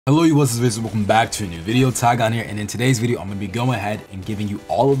Hello you what's up, welcome back to a new video. Tigon here, and in today's video I'm going to be going ahead and giving you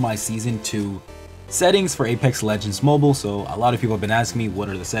all of my season 2 settings for Apex Legends Mobile. So a lot of people have been asking me what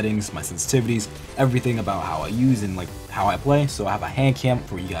are the settings, my sensitivities, everything about how I use and like how I play. So I have a hand cam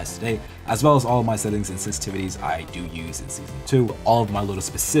for you guys today, as well as all of my settings and sensitivities I do use in season 2. All of my little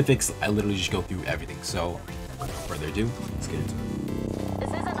specifics, I literally just go through everything. So without further ado, let's get into it. This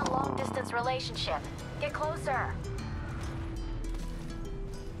isn't a long distance relationship. Get closer.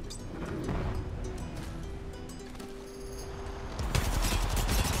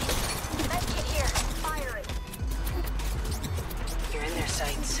 Medkit here. Firing. You're in their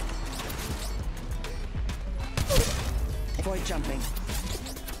sights. Avoid jumping.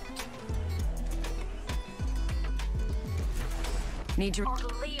 Need to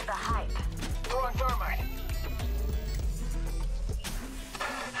Leave the hype. Throwing thermite.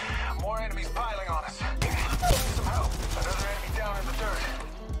 More enemies piling on us. Some help. Another enemy down in the dirt.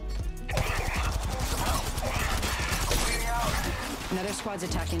 Some help. I'm bleeding out. Another squad's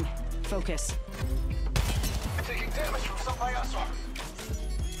attacking. Focus. Taking damage from some payaso.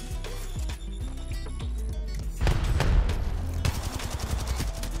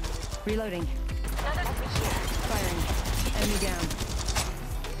 Reloading. Another enemy here. Firing. Enemy down.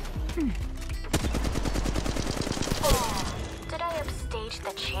 Oh, did I upstage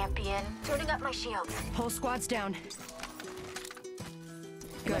the champion? Turning up my shields. Whole squad's down.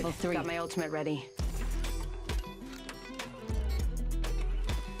 Good. Level 3. Got my ultimate ready.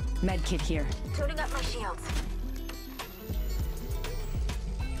 Medkit here. Tuning up my shields.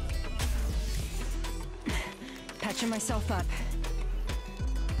 Patching myself up.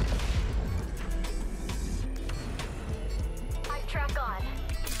 Hype track on.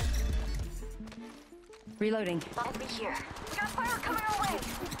 Reloading. I'll be here. We got fire coming our way.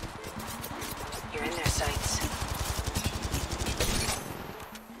 You're in their sights.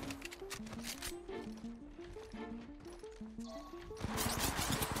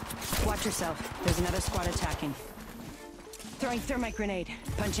 Watch yourself. There's another squad attacking. Throwing thermite grenade.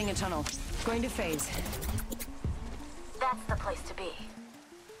 Punching a tunnel. Going to phase. That's the place to be.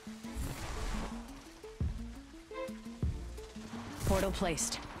 Portal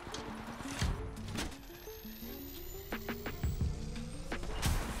placed.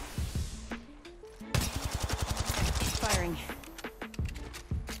 Firing.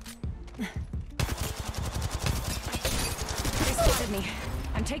 They spotted me.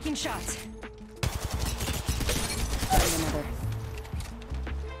 I'm taking shots. Firing another.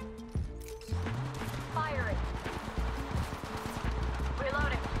 Firing.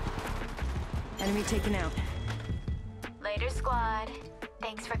 Reloading. Enemy taken out. Later, squad.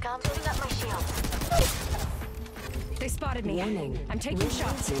 Thanks for coming. Tuning up my shields. They spotted me. Warning. I'm taking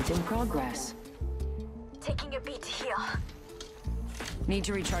shots. Recruitment in progress. Taking a beat to heal. Need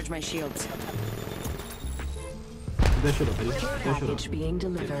to recharge my shields. That should have been. Package being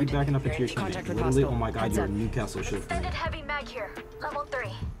delivered. Keep backing up into your Contact teammate. with Literally, hostile. oh my god, Heads you're up. Newcastle shield for me. Extended heavy mag here. Level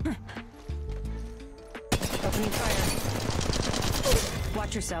 3. Opening fire.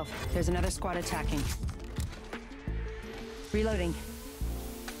 Watch yourself. There's another squad attacking. Reloading.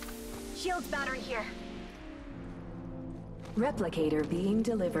 Shields battery here. Replicator being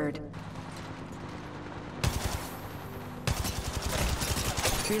delivered.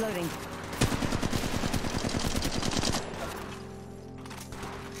 Reloading.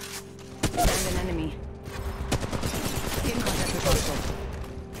 Found an enemy. Get in contact with hostile.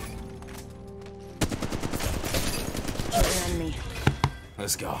 Kill an enemy.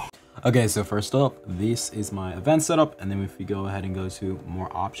 Let's go. Okay, so first up, this is my event setup, and then if we go ahead and go to more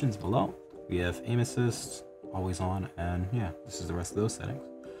options below, we have aim assist, always on, and yeah, this is the rest of those settings.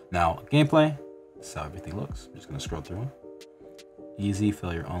 Now, gameplay, this is how everything looks. I'm just gonna scroll through them. Easy,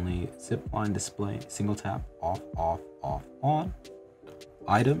 failure only, zip line display, single tap, off, off, off, on.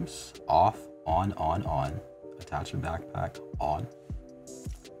 Items, off, on, attachment backpack, on.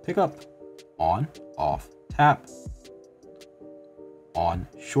 Pickup, on, off, tap, on,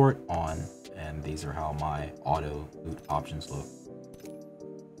 short, on, and these are how my auto loot options look.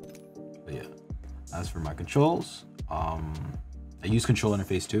 But yeah, as for my controls, I use control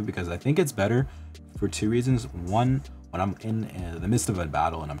interface 2 because I think it's better for 2 reasons. One, when I'm in the midst of a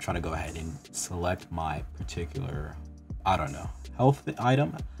battle and I'm trying to go ahead and select my particular, I don't know, health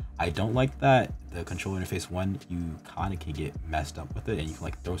item, I don't like that the control interface 1, you kind of can get messed up with it and you can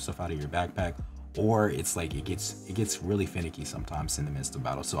like throw stuff out of your backpack, or it's like it gets really finicky sometimes in the midst of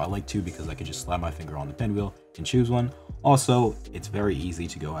battle. So I like 2 because I can just slide my finger on the pinwheel and choose one. Also, it's very easy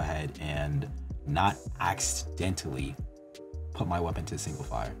to go ahead and not accidentally put my weapon to single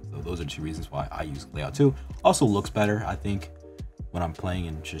fire. So those are 2 reasons why I use layout 2. Also looks better, I think. when I'm playing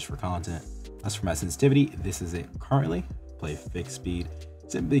and just for content. As for my sensitivity, this is it currently. Play fixed speed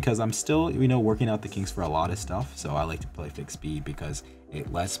simply because I'm still, you know, working out the kinks for a lot of stuff. So I like to play fixed speed because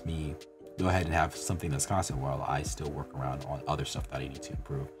it lets me go ahead and have something that's constant while I still work around on other stuff that I need to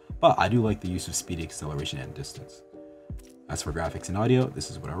improve. But I do like the use of speed, acceleration, and distance. As for graphics and audio, this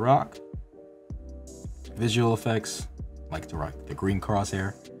is what I rock. Visual effects, like to rock the green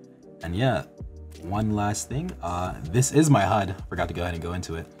crosshair. And yeah, one last thing, this is my HUD. Forgot to go ahead and go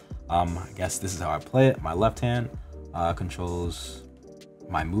into it. I guess this is how I play it. My left hand controls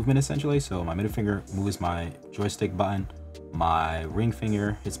my movement essentially. So my middle finger moves my joystick button, my ring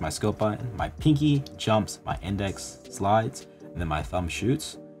finger hits my scope button, my pinky jumps, my index slides, and then my thumb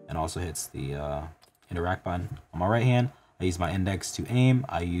shoots and also hits the interact button. On my right hand, I use my index to aim,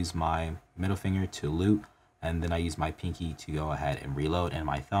 I use my middle finger to loot, and then I use my pinky to go ahead and reload, and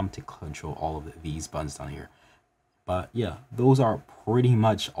my thumb to control all of these buttons down here. But yeah, those are pretty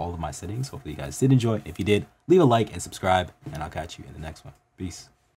much all of my settings. Hopefully you guys did enjoy. If you did, leave a like and subscribe, and I'll catch you in the next one. Peace.